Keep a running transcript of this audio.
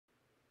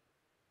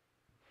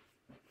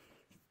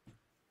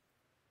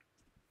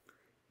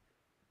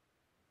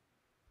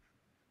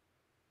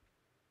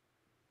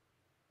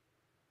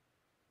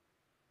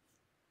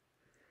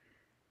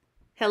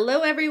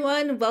Hello,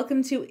 everyone.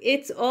 Welcome to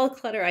It's All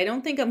Clutter. I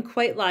don't think I'm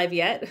quite live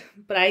yet,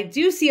 but I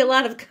do see a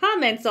lot of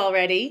comments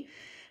already.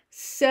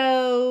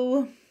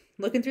 So,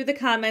 looking through the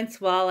comments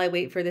while I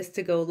wait for this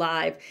to go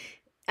live.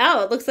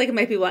 Oh, it looks like it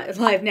might be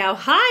live now.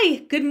 Hi,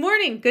 good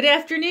morning, good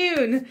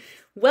afternoon.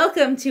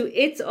 Welcome to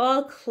It's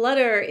All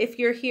Clutter. If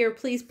you're here,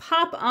 please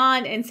pop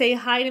on and say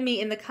hi to me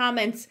in the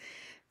comments.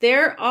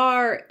 There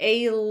are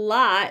a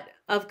lot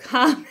of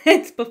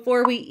comments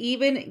before we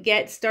even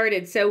get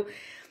started. So,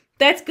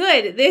 that's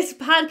good. This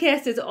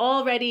podcast is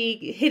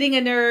already hitting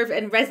a nerve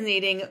and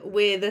resonating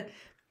with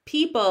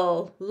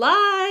people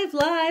live.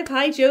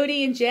 Hi,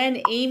 Jody and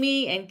Jen,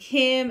 Amy and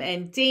Kim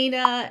and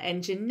Dana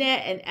and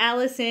Jeanette and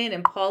Allison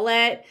and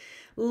Paulette,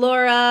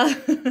 Laura.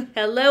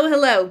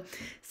 Hello.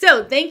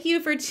 So thank you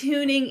for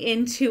tuning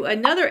into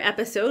another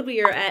episode.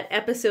 We are at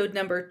episode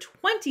number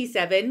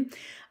 27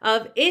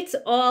 of It's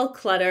All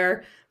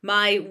Clutter,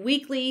 my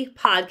weekly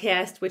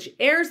podcast, which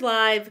airs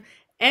live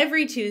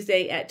every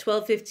Tuesday at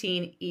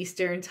 12:15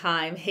 Eastern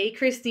Time. Hey,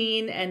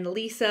 Christine and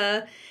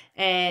Lisa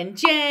and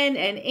Jen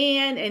and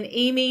Ann and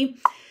Amy.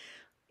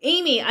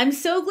 Amy, I'm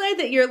so glad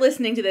that you're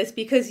listening to this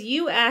because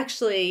you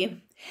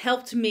actually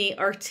helped me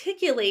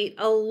articulate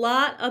a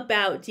lot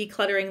about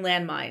decluttering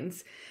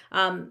landmines.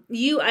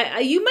 You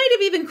might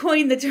have even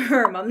coined the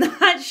term. I'm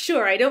not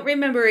sure. I don't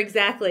remember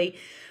exactly.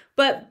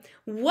 But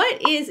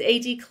what is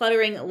a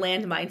decluttering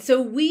landmine? So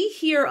we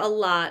hear a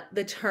lot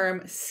the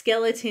term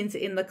skeletons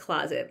in the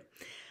closet.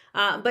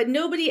 But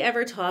nobody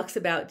ever talks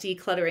about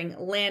decluttering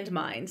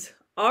landmines.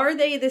 Are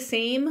they the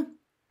same?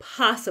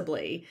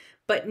 Possibly,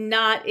 but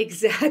not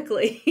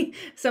exactly.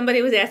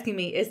 Somebody was asking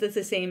me, is this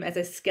the same as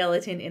a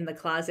skeleton in the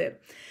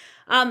closet?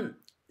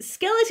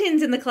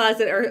 Skeletons in the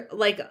closet are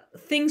like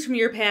things from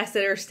your past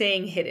that are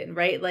staying hidden,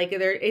 right? Like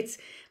it's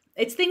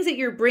things that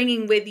you're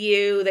bringing with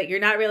you that you're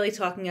not really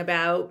talking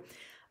about.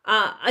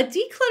 A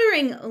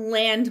decluttering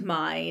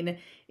landmine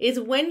is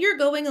when you're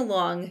going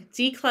along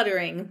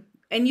decluttering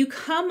and you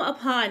come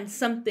upon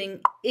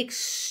something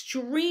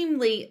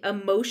extremely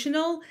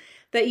emotional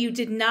that you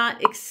did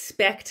not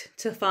expect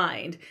to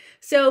find.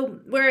 So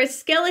whereas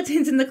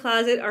skeletons in the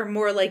closet are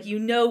more like you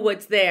know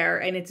what's there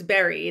and it's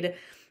buried,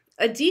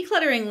 a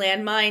decluttering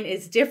landmine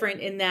is different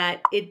in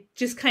that it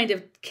just kind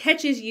of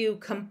catches you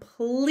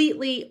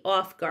completely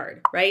off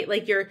guard, right?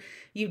 Like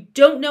you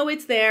don't know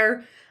it's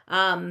there,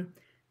 and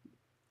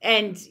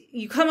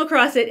you come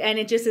across it and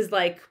it just is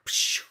like,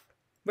 psh,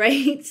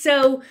 right?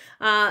 So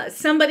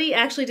somebody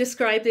actually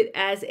described it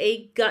as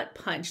a gut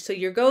punch. So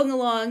you're going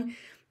along,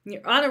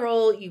 you're on a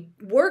roll, you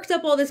worked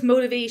up all this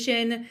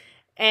motivation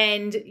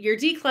and you're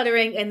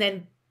decluttering and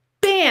then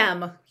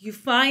bam, you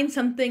find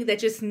something that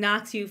just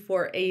knocks you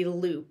for a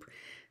loop.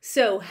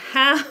 So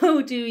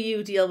how do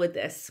you deal with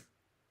this?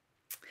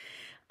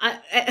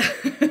 I'm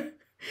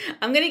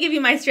going to give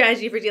you my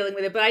strategy for dealing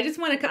with it, but I just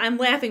I'm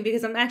laughing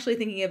because I'm actually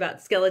thinking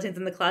about skeletons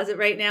in the closet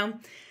right now.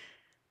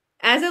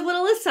 As a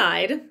little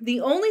aside,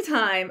 the only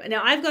time,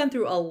 now I've gone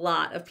through a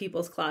lot of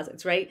people's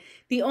closets, right?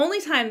 The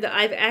only time that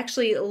I've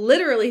actually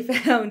literally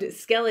found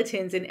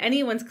skeletons in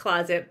anyone's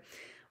closet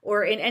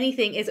or in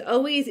anything is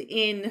always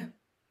in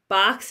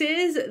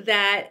boxes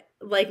that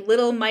like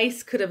little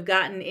mice could have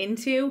gotten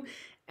into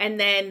and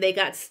then they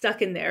got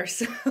stuck in there.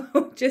 So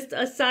just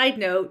a side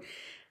note,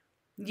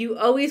 you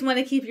always want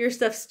to keep your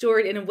stuff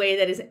stored in a way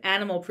that is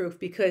animal proof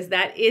because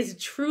that is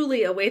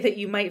truly a way that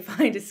you might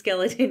find a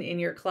skeleton in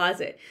your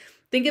closet.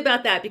 Think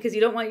about that because you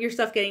don't want your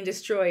stuff getting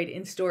destroyed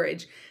in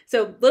storage.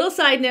 So little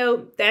side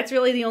note, that's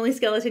really the only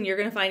skeleton you're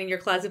going to find in your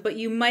closet, but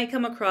you might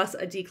come across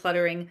a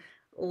decluttering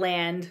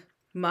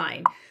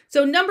landmine.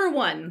 So number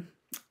one,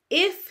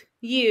 if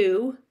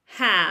you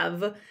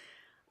have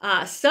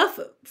stuff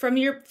from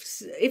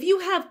if you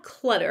have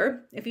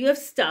clutter, if you have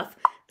stuff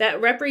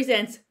that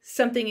represents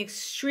something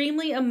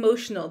extremely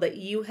emotional that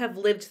you have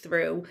lived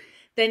through,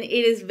 then it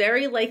is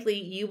very likely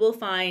you will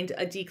find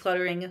a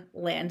decluttering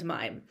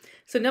landmine.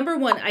 So number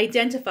one,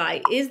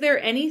 identify, is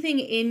there anything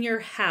in your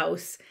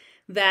house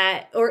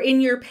or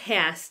in your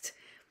past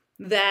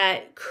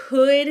that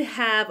could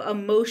have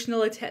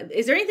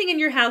is there anything in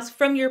your house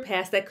from your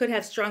past that could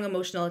have strong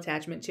emotional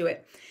attachment to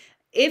it?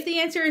 If the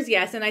answer is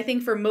yes, and I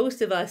think for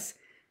most of us,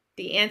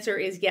 the answer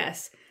is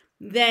yes,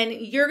 then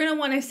you're going to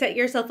want to set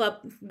yourself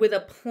up with a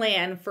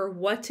plan for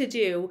what to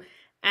do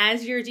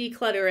as you're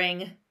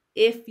decluttering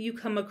if you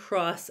come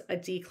across a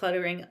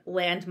decluttering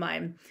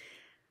landmine.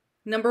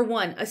 Number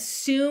one,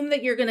 assume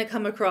that you're going to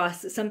come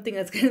across something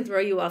that's going to throw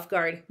you off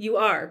guard. You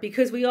are,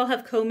 because we all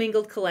have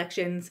commingled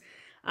collections.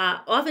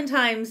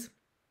 Oftentimes,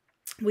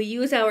 we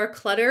use our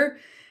clutter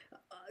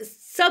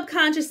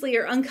subconsciously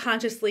or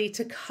unconsciously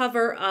to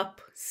cover up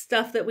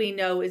stuff that we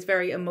know is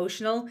very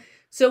emotional.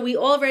 So we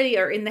already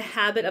are in the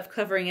habit of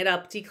covering it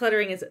up.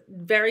 Decluttering is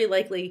very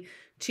likely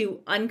to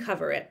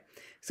uncover it.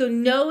 So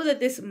know that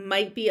this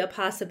might be a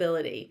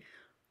possibility.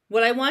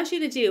 What I want you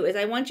to do is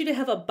I want you to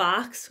have a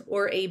box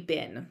or a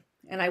bin.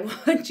 And I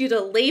want you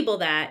to label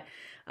that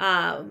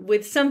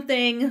with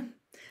something,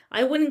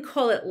 I wouldn't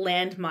call it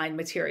landmine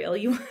material.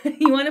 You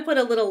want to put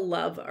a little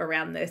love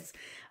around this.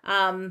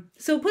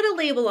 So put a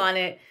label on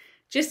it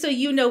just so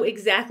you know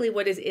exactly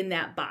what is in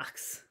that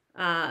box.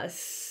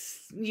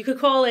 You could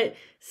call it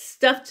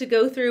stuff to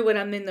go through when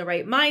I'm in the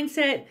right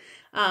mindset,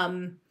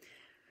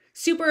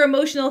 super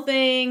emotional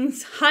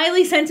things,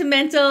 highly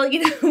sentimental,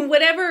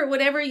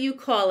 whatever you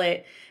call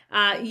it.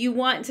 You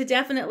want to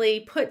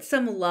definitely put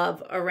some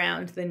love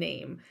around the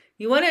name.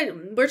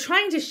 We're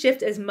trying to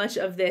shift as much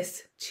of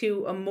this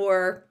to a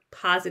more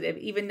positive,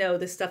 even though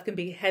this stuff can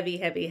be heavy,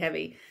 heavy,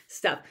 heavy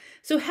stuff.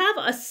 So have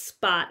a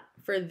spot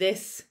for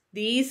these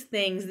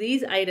things,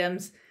 these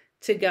items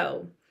to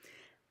go.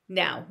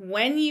 Now,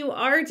 when you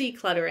are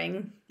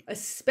decluttering,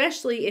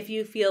 especially if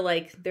you feel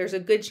like there's a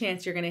good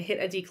chance you're going to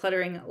hit a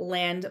decluttering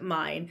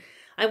landmine,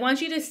 I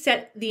want you to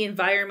set the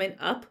environment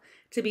up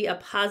to be a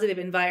positive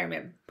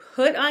environment.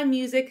 Put on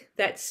music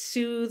that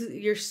soothes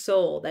your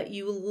soul, that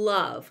you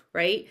love,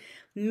 right?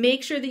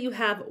 Make sure that you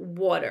have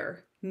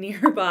water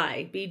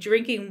nearby. Be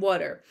drinking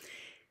water.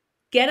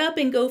 Get up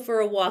and go for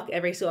a walk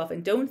every so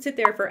often. Don't sit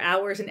there for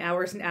hours and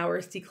hours and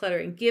hours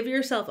decluttering. Give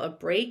yourself a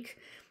break.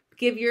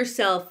 Give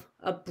yourself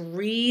a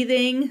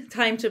breathing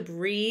time to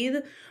breathe,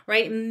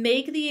 right?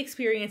 Make the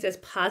experience as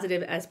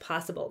positive as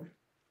possible.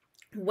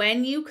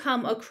 When you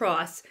come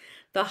across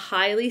the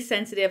highly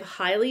sensitive,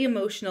 highly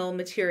emotional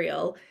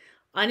material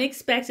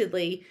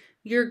unexpectedly,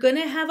 you're going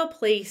to have a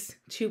place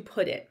to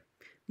put it.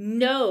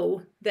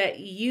 Know that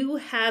you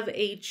have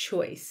a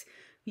choice.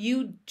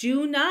 You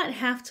do not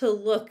have to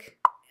look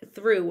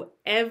through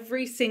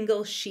every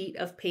single sheet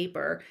of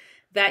paper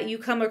that you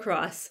come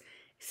across.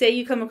 Say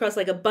you come across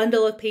like a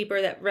bundle of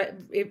paper that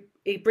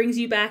it brings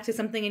you back to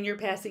something in your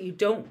past that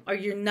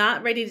you're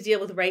not ready to deal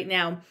with right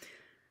now.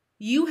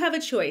 You have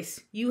a choice.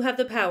 You have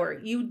the power.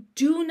 You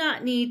do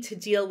not need to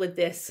deal with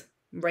this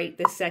right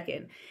this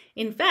second.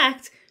 In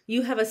fact,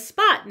 you have a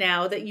spot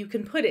now that you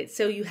can put it.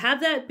 So you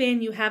have that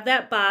bin, you have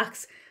that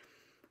box.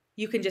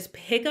 You can just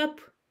pick up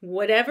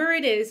whatever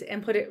it is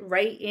and put it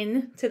right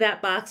into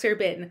that box or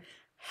bin.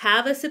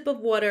 Have a sip of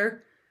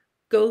water,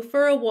 go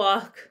for a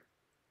walk,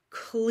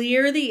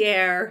 clear the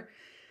air,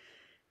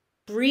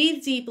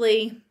 breathe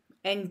deeply,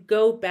 and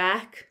go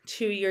back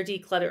to your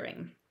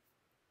decluttering.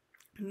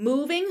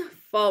 Moving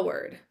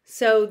forward.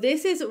 So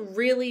this is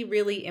really,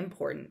 really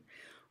important.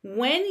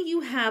 When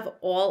you have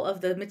all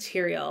of the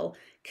material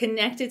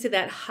connected to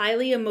that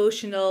highly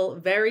emotional,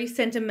 very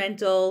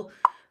sentimental,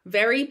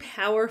 very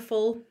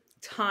powerful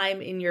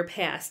time in your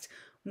past,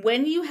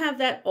 when you have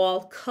that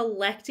all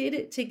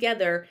collected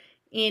together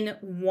in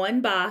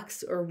one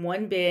box or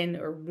one bin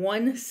or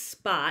one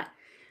spot,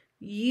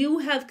 you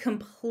have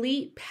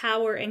complete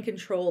power and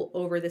control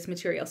over this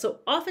material. So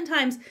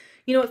oftentimes,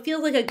 it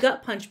feels like a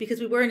gut punch because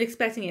we weren't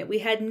expecting it. We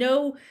had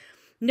no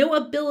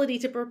ability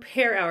to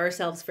prepare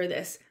ourselves for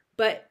this.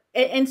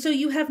 And so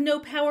you have no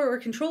power or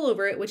control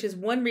over it, which is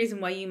one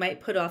reason why you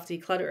might put off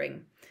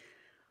decluttering.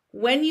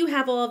 When you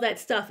have all of that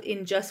stuff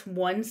in just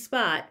one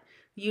spot,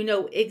 you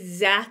know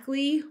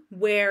exactly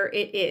where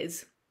it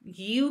is.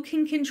 You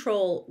can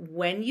control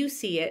when you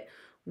see it,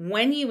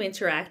 when you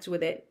interact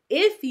with it.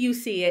 If you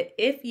see it,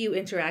 if you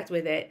interact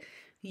with it,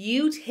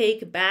 you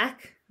take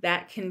back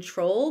that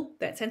control,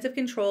 that sense of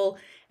control,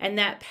 and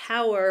that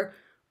power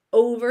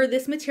over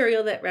this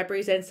material that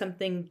represents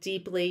something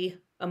deeply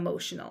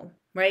emotional,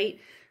 right?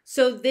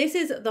 So this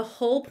is the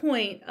whole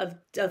point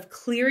of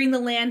clearing the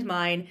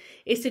landmine,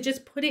 is to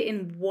just put it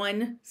in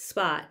one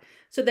spot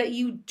so that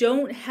you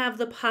don't have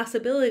the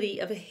possibility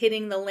of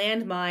hitting the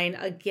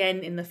landmine again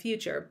in the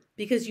future,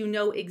 because you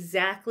know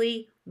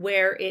exactly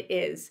where it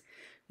is.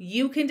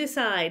 You can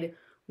decide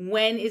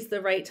when is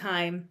the right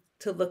time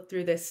to look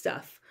through this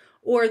stuff,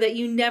 or that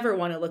you never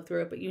want to look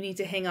through it, but you need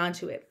to hang on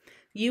to it.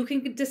 You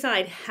can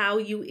decide how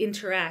you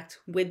interact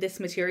with this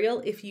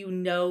material if you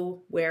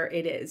know where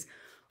it is.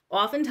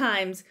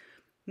 Oftentimes,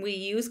 we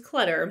use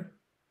clutter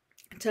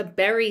to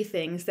bury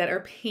things that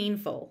are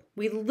painful.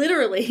 We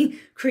literally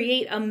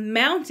create a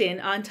mountain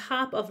on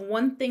top of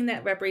one thing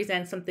that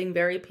represents something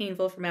very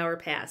painful from our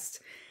past.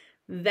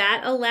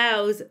 That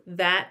allows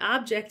that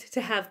object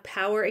to have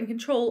power and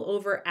control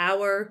over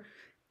our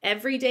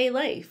everyday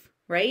life,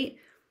 right?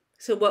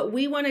 So what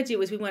we want to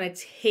do is we want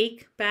to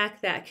take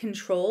back that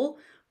control,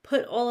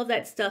 put all of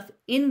that stuff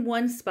in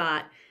one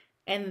spot,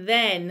 and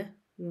then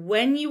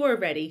when you are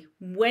ready,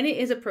 when it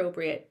is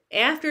appropriate,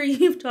 after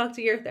you've talked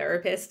to your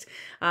therapist.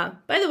 By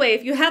the way,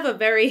 if you have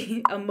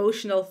very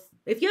emotional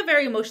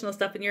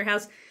stuff in your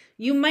house,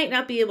 you might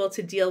not be able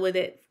to deal with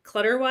it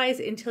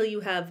clutter-wise until you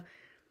have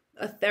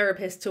a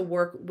therapist to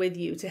work with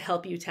you to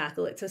help you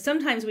tackle it. So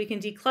sometimes we can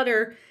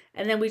declutter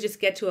and then we just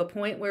get to a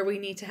point where we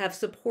need to have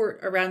support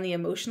around the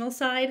emotional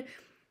side,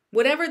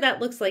 whatever that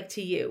looks like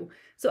to you.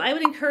 So I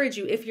would encourage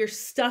you, if you're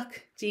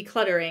stuck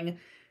decluttering,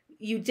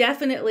 you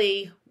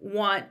definitely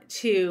want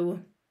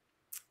to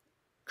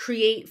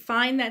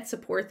find that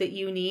support that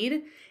you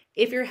need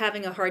if you're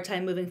having a hard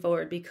time moving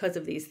forward because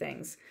of these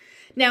things.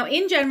 Now,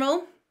 in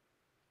general,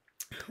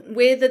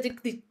 with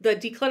the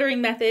decluttering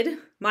method,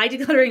 my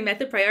decluttering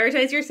method,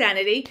 prioritize your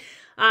sanity,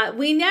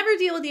 we never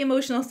deal with the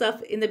emotional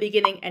stuff in the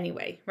beginning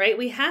anyway, right?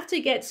 We have to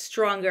get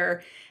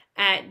stronger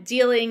at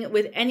dealing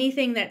with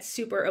anything that's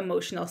super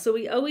emotional. So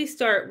we always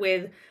start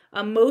with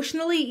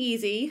emotionally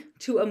easy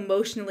to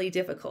emotionally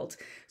difficult.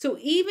 So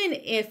even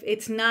if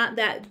it's not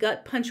that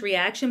gut punch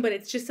reaction, but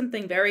it's just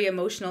something very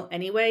emotional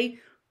anyway,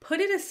 put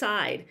it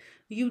aside.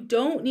 You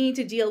don't need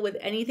to deal with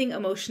anything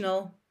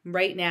emotional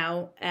right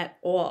now at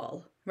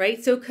all,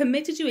 right? So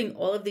commit to doing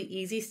all of the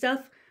easy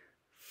stuff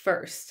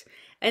first.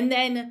 And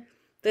then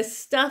the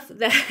stuff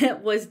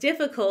that was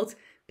difficult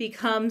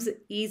becomes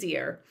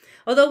easier.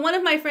 Although one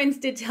of my friends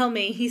did tell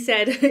me, he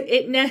said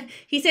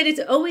it's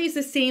always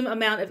the same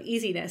amount of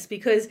easiness,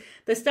 because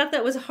the stuff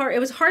that was hard, it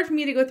was hard for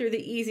me to go through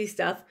the easy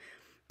stuff,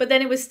 but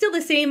then it was still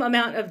the same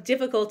amount of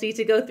difficulty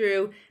to go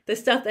through the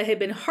stuff that had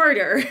been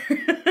harder.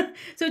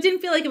 So it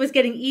didn't feel like it was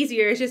getting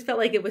easier. It just felt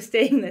like it was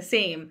staying the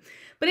same.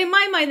 But in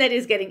my mind, that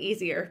is getting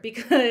easier,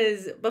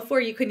 because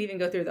before you couldn't even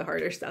go through the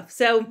harder stuff.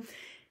 So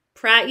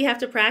you have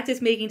to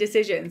practice making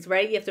decisions,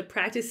 right? You have to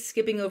practice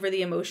skipping over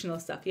the emotional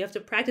stuff. You have to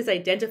practice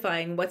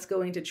identifying what's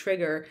going to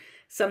trigger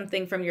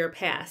something from your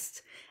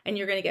past. And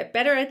you're going to get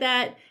better at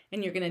that,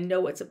 and you're going to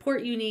know what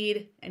support you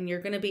need, and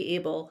you're going to be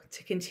able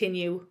to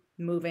continue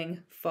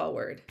moving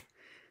forward.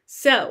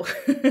 So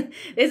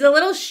it's a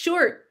little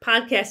short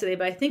podcast today,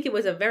 but I think it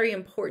was a very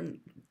important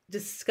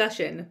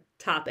discussion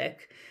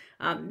topic,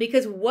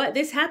 because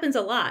this happens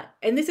a lot.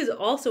 And this is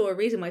also a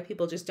reason why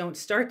people just don't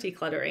start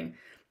decluttering,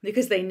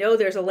 because they know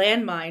there's a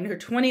landmine or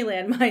 20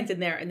 landmines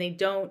in there, and they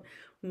don't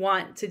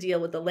want to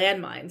deal with the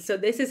landmines. So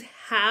this is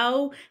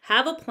how,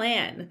 have a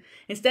plan.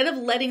 Instead of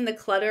letting the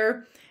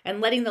clutter and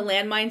letting the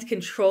landmines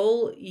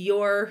control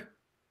your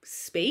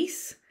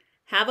space,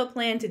 have a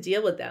plan to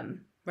deal with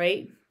them,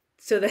 right?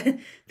 So that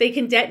they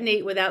can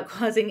detonate without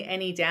causing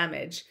any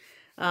damage.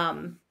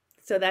 So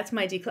that's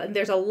my declutter.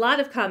 There's a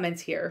lot of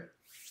comments here.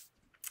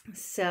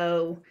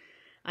 So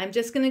I'm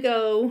just going to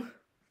go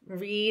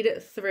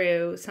read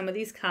through some of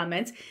these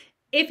comments.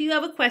 If you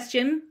have a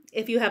question,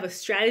 if you have a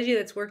strategy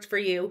that's worked for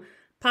you,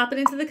 pop it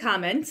into the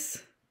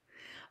comments.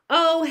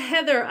 Oh,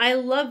 Heather, I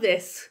love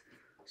this.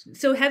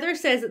 So Heather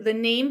says the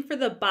name for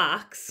the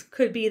box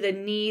could be the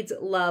Needs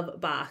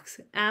Love box.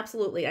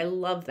 Absolutely. I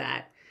love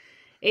that.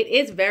 It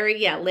is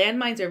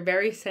landmines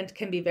are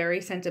can be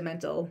very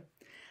sentimental.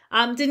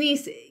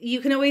 Denise,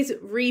 you can always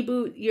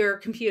reboot your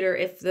computer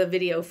if the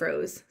video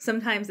froze.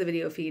 Sometimes the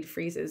video feed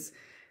freezes,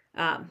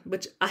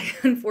 which I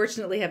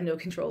unfortunately have no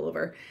control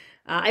over.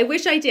 I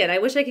wish I did. I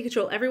wish I could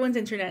control everyone's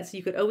internet so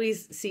you could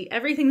always see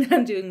everything that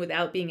I'm doing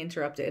without being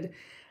interrupted.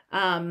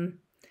 The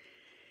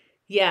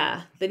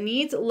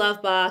Needs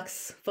Love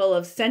box full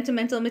of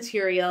sentimental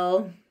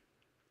material.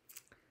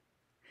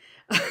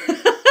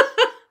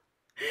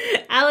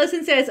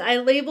 Allison says, I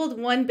labeled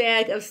one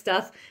bag of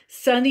stuff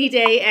Sunny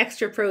Day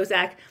Extra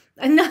Prozac.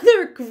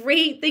 Another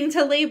great thing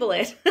to label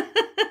it.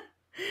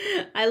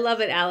 I love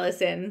it,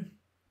 Allison.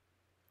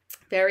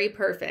 Very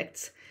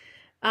perfect.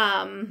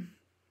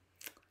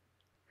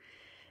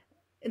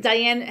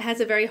 Diane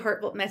has a very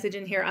heartfelt message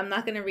in here. I'm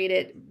not going to read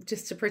it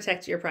just to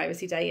protect your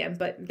privacy, Diane,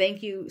 but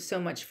thank you so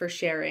much for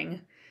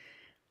sharing.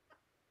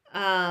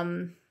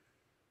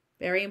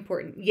 Very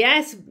important.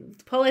 Yes,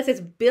 Paula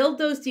says, build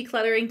those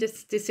decluttering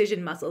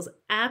decision muscles.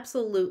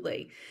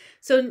 Absolutely.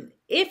 So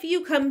if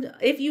you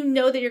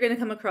know that you're going to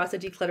come across a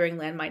decluttering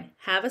landmine,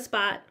 have a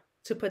spot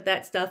to put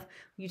that stuff.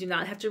 You do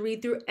not have to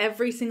read through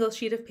every single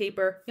sheet of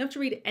paper. You don't have to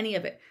read any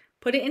of it.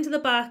 Put it into the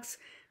box.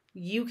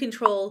 You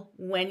control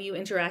when you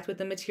interact with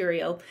the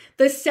material.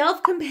 The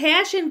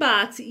self-compassion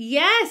box.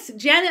 Yes,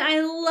 Janet,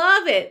 I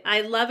love it. I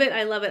love it.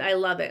 I love it. I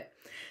love it.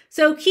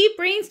 So keep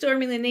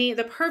brainstorming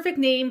the perfect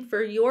name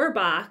for your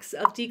box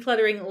of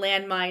decluttering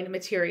landmine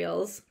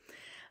materials.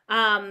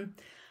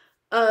 Kim.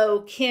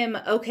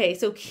 Okay,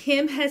 so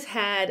Kim has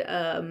had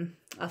a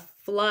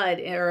flood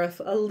or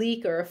a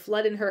leak or a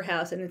flood in her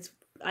house, and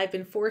I've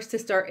been forced to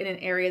start in an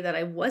area that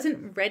I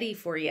wasn't ready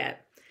for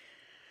yet.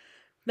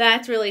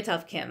 That's really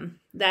tough, Kim.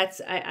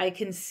 I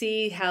can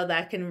see how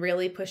that can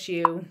really push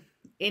you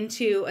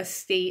into a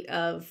state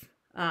of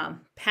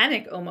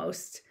panic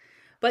almost.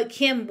 But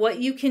Kim, what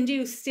you can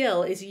do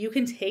still is you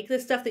can take the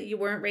stuff that you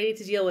weren't ready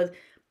to deal with,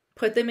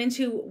 put them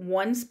into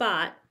one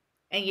spot,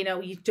 and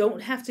you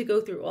don't have to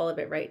go through all of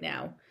it right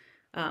now.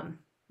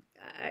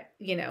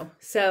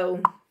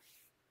 So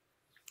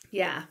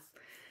yeah.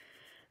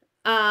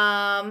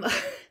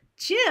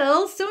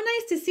 Jill, so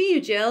nice to see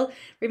you, Jill.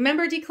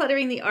 Remember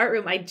decluttering the art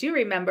room? I do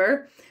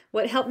remember.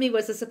 What helped me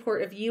was the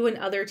support of you and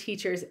other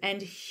teachers and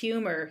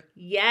humor.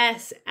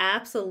 Yes,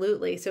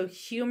 absolutely. So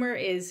humor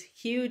is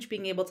huge,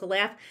 being able to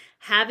laugh,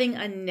 having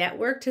a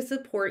network to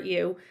support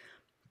you.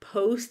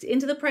 Post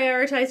into the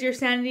Prioritize Your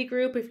Sanity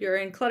group. If you're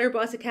in Clutter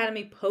Boss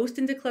Academy, post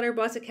into Clutter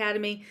Boss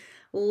Academy.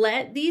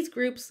 Let these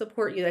groups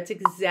support you. That's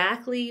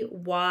exactly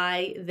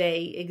why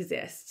they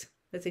exist.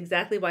 That's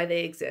exactly why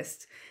they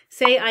exist.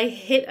 Say I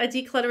hit a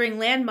decluttering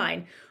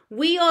landmine.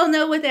 We all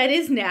know what that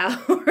is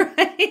now,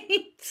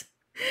 right?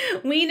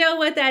 We know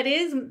what that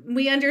is.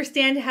 We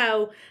understand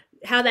how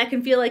that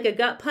can feel like a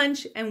gut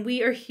punch, and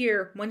we are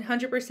here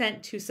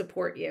 100% to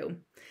support you.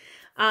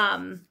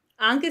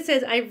 Anka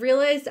says, I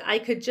realized I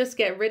could just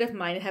get rid of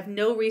mine and have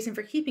no reason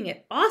for keeping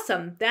it.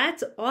 Awesome.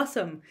 That's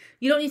awesome.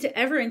 You don't need to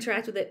ever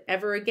interact with it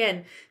ever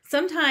again.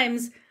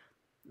 Sometimes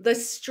the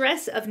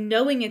stress of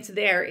knowing it's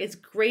there is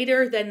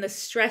greater than the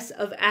stress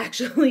of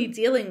actually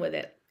dealing with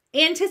it.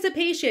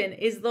 Anticipation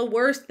is the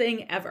worst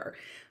thing ever.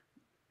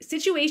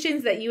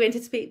 Situations that you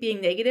anticipate being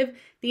negative,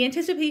 the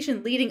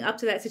anticipation leading up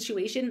to that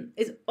situation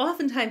is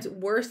oftentimes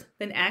worse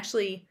than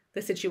actually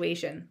the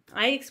situation.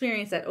 I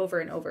experience that over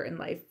and over in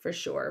life for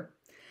sure.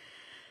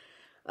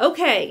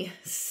 Okay,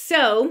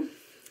 so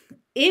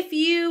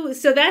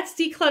that's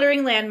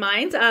decluttering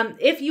landmines.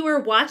 If you are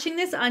watching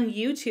this on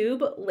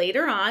YouTube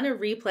later on, a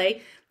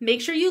replay, make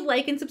sure you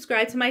like and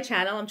subscribe to my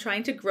channel. I'm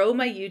trying to grow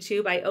my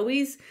YouTube.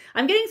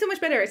 I'm getting so much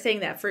better at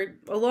saying that. For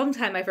a long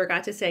time, I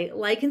forgot to say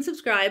like and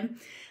subscribe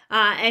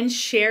and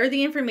share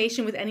the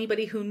information with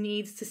anybody who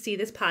needs to see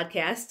this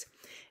podcast.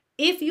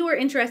 If you are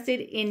interested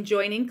in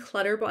joining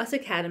Clutter Boss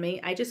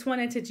Academy, I just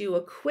wanted to do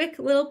a quick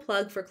little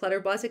plug for Clutter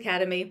Boss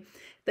Academy.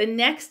 The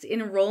next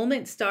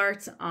enrollment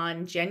starts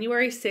on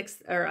July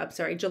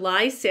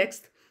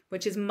 6th,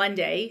 which is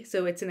Monday,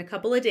 so it's in a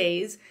couple of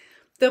days.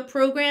 The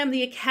program,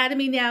 the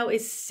Academy now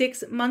is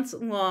 6 months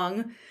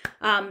long.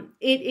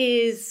 It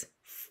is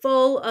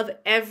full of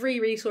every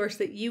resource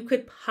that you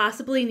could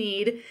possibly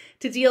need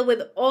to deal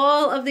with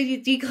all of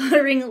the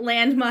decluttering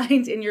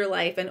landmines in your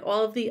life and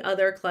all of the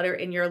other clutter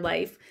in your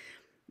life.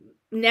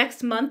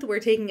 Next month, we're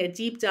taking a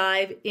deep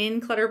dive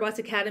in Clutter Boss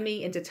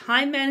Academy into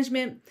time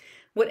management.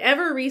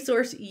 Whatever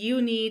resource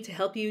you need to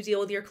help you deal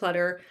with your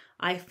clutter,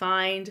 I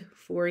find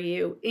for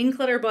you in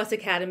Clutter Boss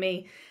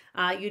Academy.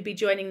 You'd be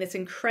joining this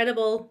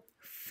incredible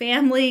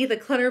family, the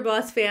Clutter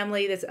Boss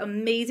family, this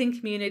amazing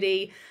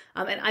community.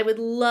 And I would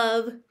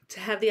love to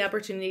have the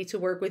opportunity to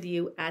work with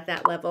you at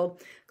that level.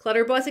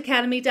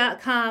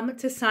 ClutterBossAcademy.com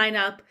to sign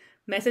up.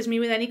 Message me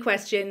with any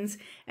questions.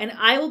 And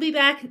I will be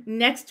back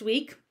next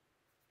week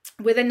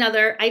with the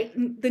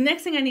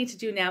next thing I need to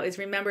do now is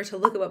remember to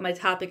look at what my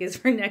topic is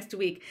for next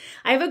week.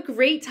 I have a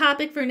great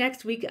topic for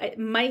next week. It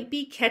might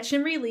be catch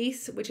and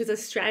release, which is a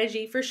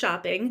strategy for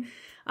shopping.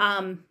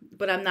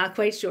 But I'm not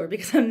quite sure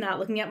because I'm not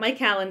looking at my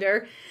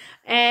calendar.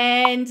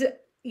 And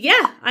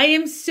yeah, I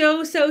am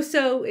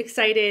so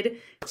excited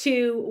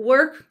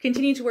to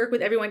continue to work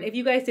with everyone. If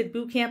you guys did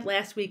boot camp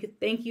last week,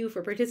 thank you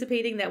for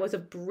participating. That was a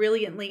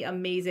brilliantly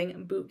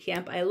amazing boot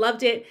camp. I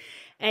loved it.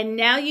 And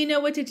now you know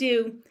what to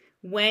do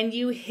when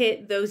you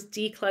hit those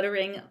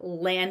decluttering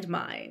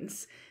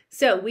landmines.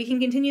 So we can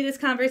continue this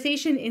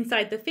conversation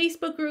inside the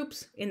Facebook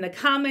groups, in the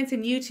comments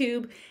in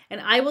YouTube, and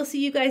I will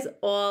see you guys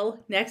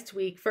all next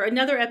week for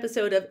another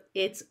episode of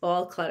It's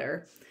All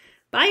Clutter.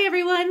 Bye,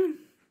 everyone.